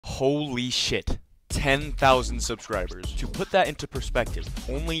Holy shit. 10,000 subscribers. To put that into perspective,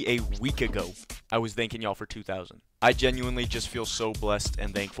 only a week ago, I was thanking y'all for 2,000. I genuinely just feel so blessed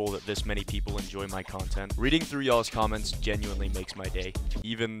and thankful that this many people enjoy my content. Reading through y'all's comments genuinely makes my day.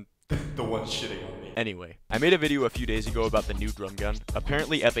 Even the ones shitting on me. Anyway, I made a video a few days ago about the new drum gun.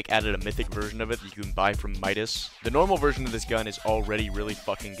 Apparently Epic added a mythic version of it that you can buy from Midas. The normal version of this gun is already really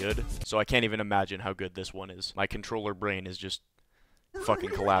fucking good, so I can't even imagine how good this one is. My controller brain is just fucking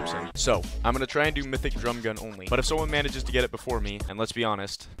collapsing. So, I'm gonna try and do mythic drum gun only, but if someone manages to get it before me, and let's be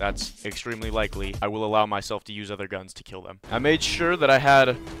honest, that's extremely likely, I will allow myself to use other guns to kill them. I made sure that I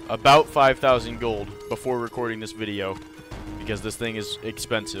had about 5,000 gold before recording this video, because this thing is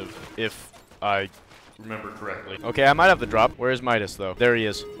expensive, if I remember correctly. Okay, I might have the drop. Where is Midas, though? There he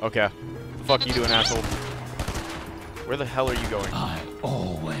is. Okay. Fuck you doing, asshole. Where the hell are you going? I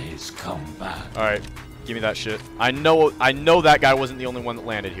always come back. Alright. Give me that shit. I know that guy wasn't the only one that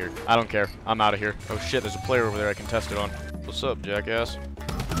landed here. I don't care. I'm out of here. Oh shit, there's a player over there I can test it on. What's up, jackass?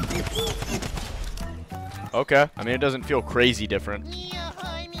 Okay. I mean, it doesn't feel crazy different. You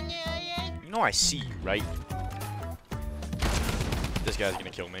know I see you, right? This guy's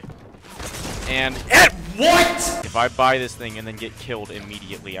gonna kill me. And what? If I buy this thing and then get killed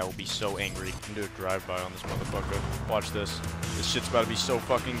immediately, I will be so angry. I'm gonna do a drive-by on this motherfucker. Watch this. This shit's about to be so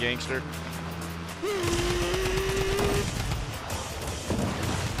fucking gangster.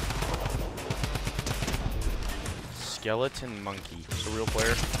 Skeleton monkey. It's a real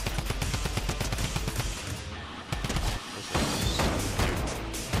player.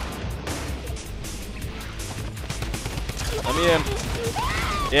 Let me in.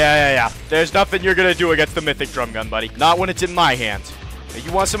 Yeah. There's nothing you're gonna do against the mythic drum gun, buddy. Not when it's in my hands. Hey,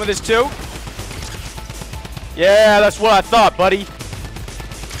 you want some of this too? Yeah, that's what I thought, buddy.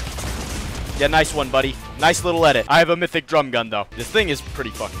 Yeah, nice one, buddy. Nice little edit. I have a mythic drum gun, though. This thing is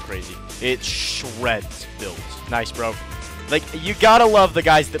pretty fucking crazy. It shreds builds. Nice, bro. Like, you gotta love the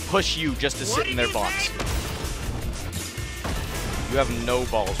guys that push you just to sit in their box. You have no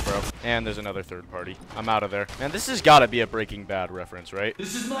balls, bro. And there's another third party. I'm out of there. Man, this has gotta be a Breaking Bad reference, right?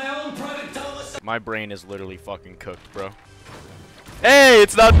 This is my own private tunnel. My brain is literally fucking cooked, bro. Hey,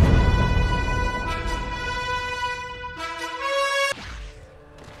 it's not...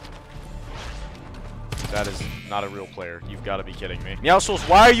 That is not a real player. You've got to be kidding me. Meowscles,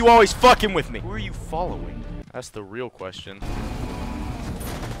 why are you always fucking with me? Who are you following? That's the real question.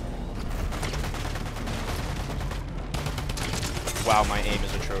 Wow, my aim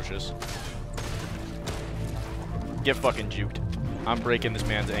is atrocious. Get fucking juked. I'm breaking this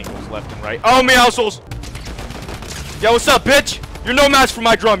man's ankles left and right. Oh, Meowscles! Yo, what's up, bitch? You're no match for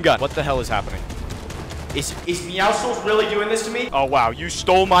my drum gun. What the hell is happening? Is Meowscles really doing this to me? Oh, wow. You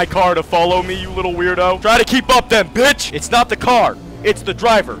stole my car to follow me, you little weirdo. Try to keep up then, bitch. It's not the car. It's the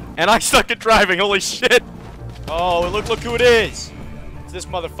driver. And I suck at driving. Holy shit. Oh, look who it is. It's this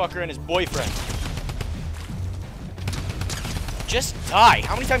motherfucker and his boyfriend. Just die.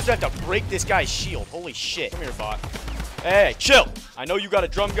 How many times do I have to break this guy's shield? Holy shit. Come here, bot. Hey, chill. I know you got a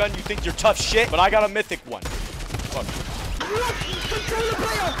drum gun. You think you're tough shit, but I got a mythic one. Fuck.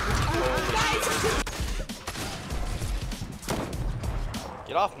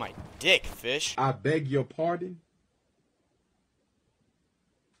 Get off my dick, fish. I beg your pardon.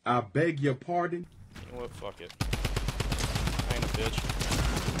 I beg your pardon. You know what? Fuck it. I ain't a bitch.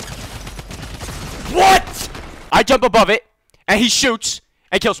 What? I jump above it, and he shoots,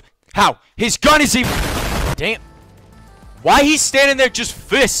 and kills me. How? His gun is even... Damn. Why he's standing there just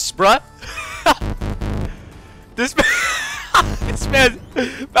fists, bruh? This man... This man...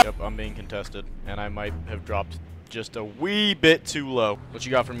 Yep, I'm being contested, and I might have dropped... just a wee bit too low. What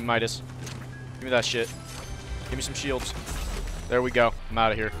you got from me, Midas? Give me that shit. Give me some shields. There we go. I'm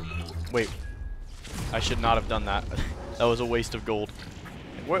out of here. Wait. I should not have done that. That was a waste of gold.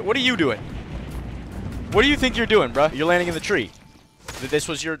 What are you doing? What do you think you're doing, bruh? You're landing in the tree. This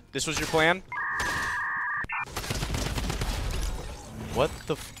was your plan? What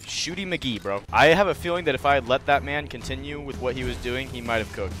the Shooty McGee, bro. I have a feeling that if I had let that man continue with what he was doing, he might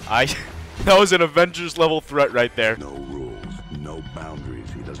have cooked. That was an Avengers level threat right there. No rules, no boundaries.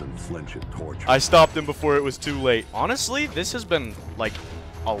 He doesn't flinch at torture. I stopped him before it was too late. Honestly, this has been, like,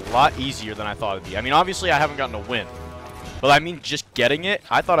 a lot easier than I thought it'd be. I mean, obviously, I haven't gotten a win. But, I mean, just getting it,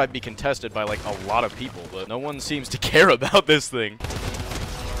 I thought I'd be contested by, like, a lot of people. But no one seems to care about this thing.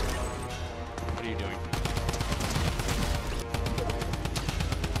 What are you doing?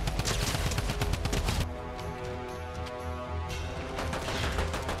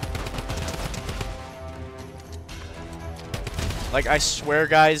 Like, I swear,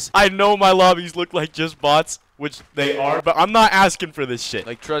 guys, I know my lobbies look like just bots. which they are, but I'm not asking for this shit.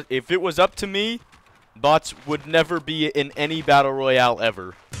 Like, trust, if it was up to me, bots would never be in any battle royale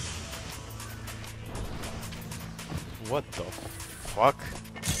ever. What the fuck?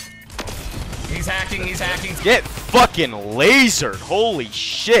 He's hacking, he's hacking. Get fucking lasered. Holy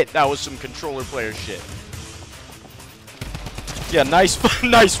shit, that was some controller player shit. Yeah, nice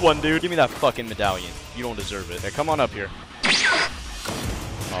nice one, dude. Give me that fucking medallion. You don't deserve it. Hey, come on up here.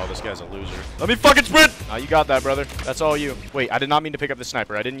 Oh, this guy's a loser. Let me fucking sprint! Oh, you got that, brother. That's all you. Wait, I did not mean to pick up the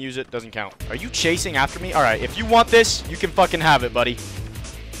sniper. I didn't use it. Doesn't count. Are you chasing after me? All right, if you want this, you can fucking have it, buddy.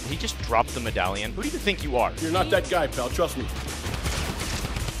 Did he just drop the medallion? Who do you think you are? You're not that guy, pal. Trust me.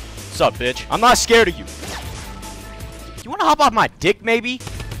 What's up, bitch? I'm not scared of you. You want to hop off my dick, maybe?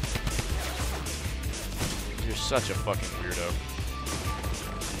 You're such a fucking weirdo.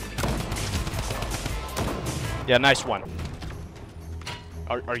 Yeah, nice one.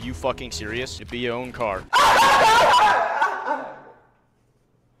 Are you fucking serious? It'd be your own car.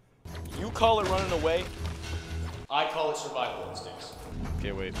 You call it running away. I call it survival instincts.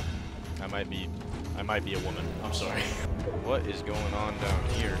 Okay, wait. I might be a woman. I'm sorry. What is going on down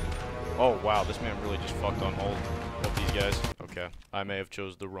here? Oh wow, this man really just fucked on all of these guys. Okay, I may have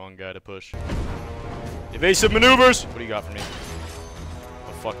chose the wrong guy to push. Evasive maneuvers. What do you got for me?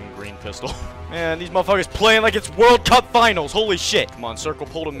 A fucking green pistol. Man, these motherfuckers playing like it's World Cup finals. Holy shit. Come on, circle,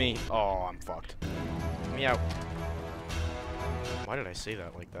 pull to me. Oh, I'm fucked. Let me out. Why did I say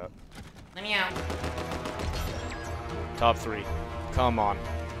that like that? Let me out. Top 3. Come on.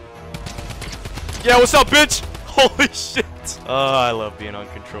 Yeah, what's up, bitch? Holy shit. Oh, I love being on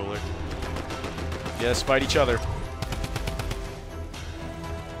controller. Yes, fight each other.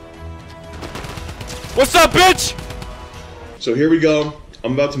 What's up, bitch? So here we go.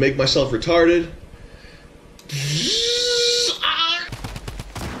 I'm about to make myself retarded.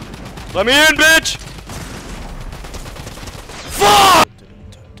 Let me in, bitch! Fuck!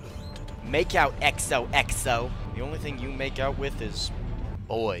 Make out XOXO. The only thing you make out with is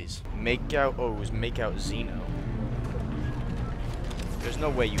boys. Make out O's, make out Xeno. There's no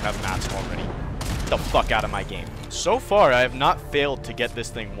way you have mats already. Get the fuck out of my game. So far, I have not failed to get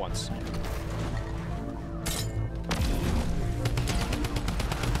this thing once.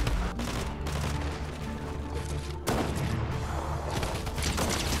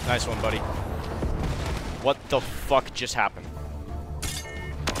 Nice one, buddy. What the fuck just happened?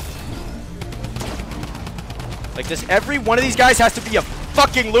 Like, does every one of these guys has to be a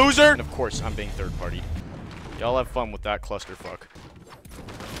fucking loser? And of course, I'm being third party. Y'all have fun with that clusterfuck.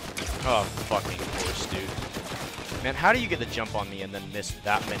 Oh, fucking course, dude. Man, how do you get the jump on me and then miss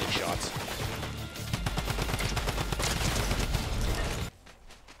that many shots?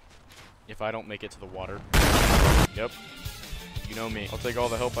 If I don't make it to the water. Yep. You know me. I'll take all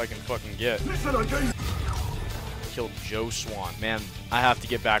the help I can fucking get. Killed Joe Swan. Man, I have to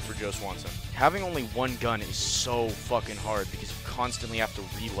get back for Joe Swanson. Having only one gun is so fucking hard because you constantly have to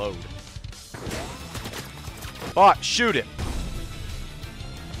reload. Bot, shoot it!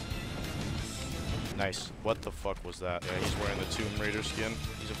 Nice. What the fuck was that? Yeah, he's wearing the Tomb Raider skin.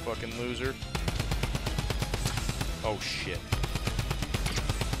 He's a fucking loser. Oh, shit.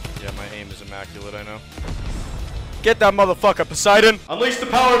 Yeah, my aim is immaculate, I know. Get that motherfucker, Poseidon! Unleash the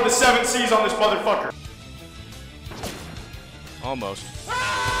power of the 7 seas on this motherfucker! Almost.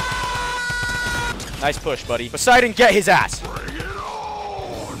 Nice push, buddy. Poseidon, get his ass! Bring it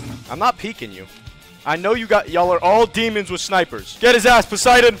on! I'm not peeking you. I know y'all are all demons with snipers. Get his ass,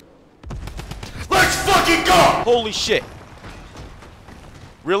 Poseidon! Let's fucking go! Holy shit.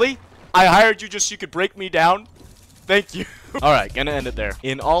 Really? I hired you just so you could break me down? Thank you. Alright, gonna end it there.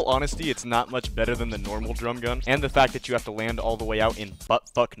 In all honesty, it's not much better than the normal drum gun, and the fact that you have to land all the way out in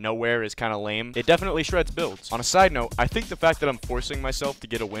butt-fuck nowhere is kinda lame. It definitely shreds builds. On a side note, I think the fact that I'm forcing myself to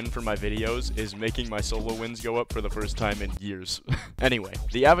get a win for my videos is making my solo wins go up for the first time in years. Anyway,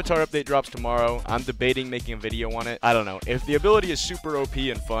 the Avatar update drops tomorrow. I'm debating making a video on it. I don't know. If the ability is super OP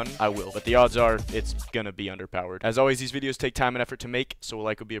and fun, I will. But the odds are, it's gonna be underpowered. As always, these videos take time and effort to make, so a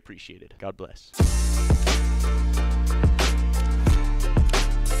like would be appreciated. God bless.